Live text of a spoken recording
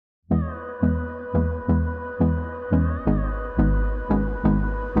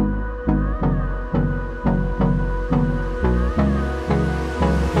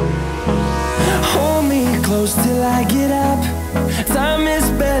close till I get up. Time is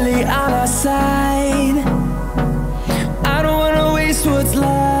barely on our side. I don't wanna waste what's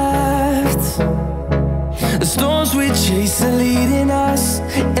left. The storms we chase are leading us,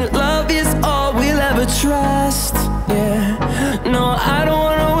 and love is all we'll ever trust. Yeah, no, I don't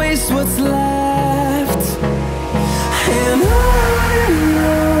wanna waste what's left. And on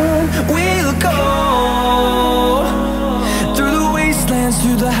we'll go, through the wastelands,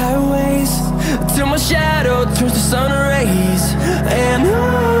 through the highways, till my shadow turns to sun rays. And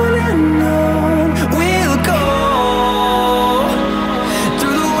on we'll go,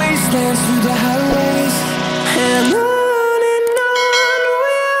 through the wastelands, through the highways, and on we'll go.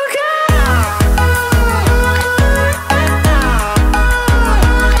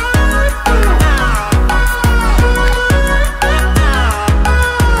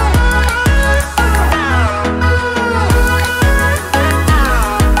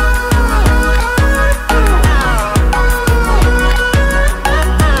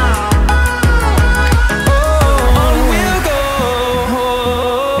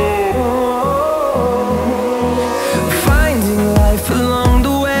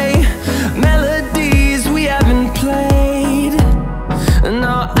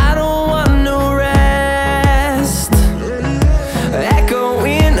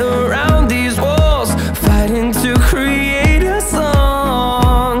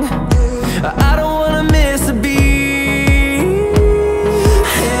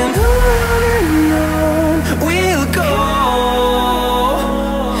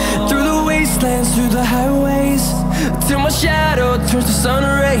 Through the highways, till my shadow turns to sun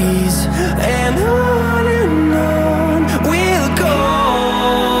rays. And on we'll go,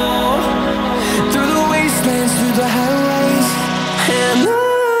 through the wastelands, through the highways, and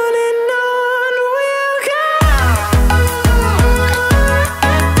on we'll go.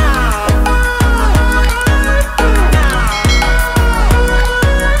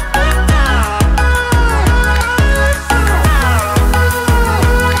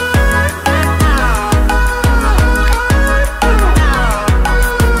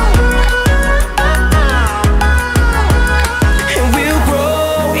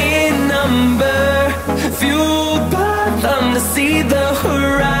 See the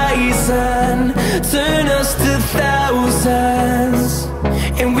horizon turn us to thousands,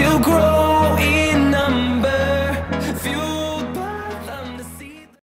 and we'll grow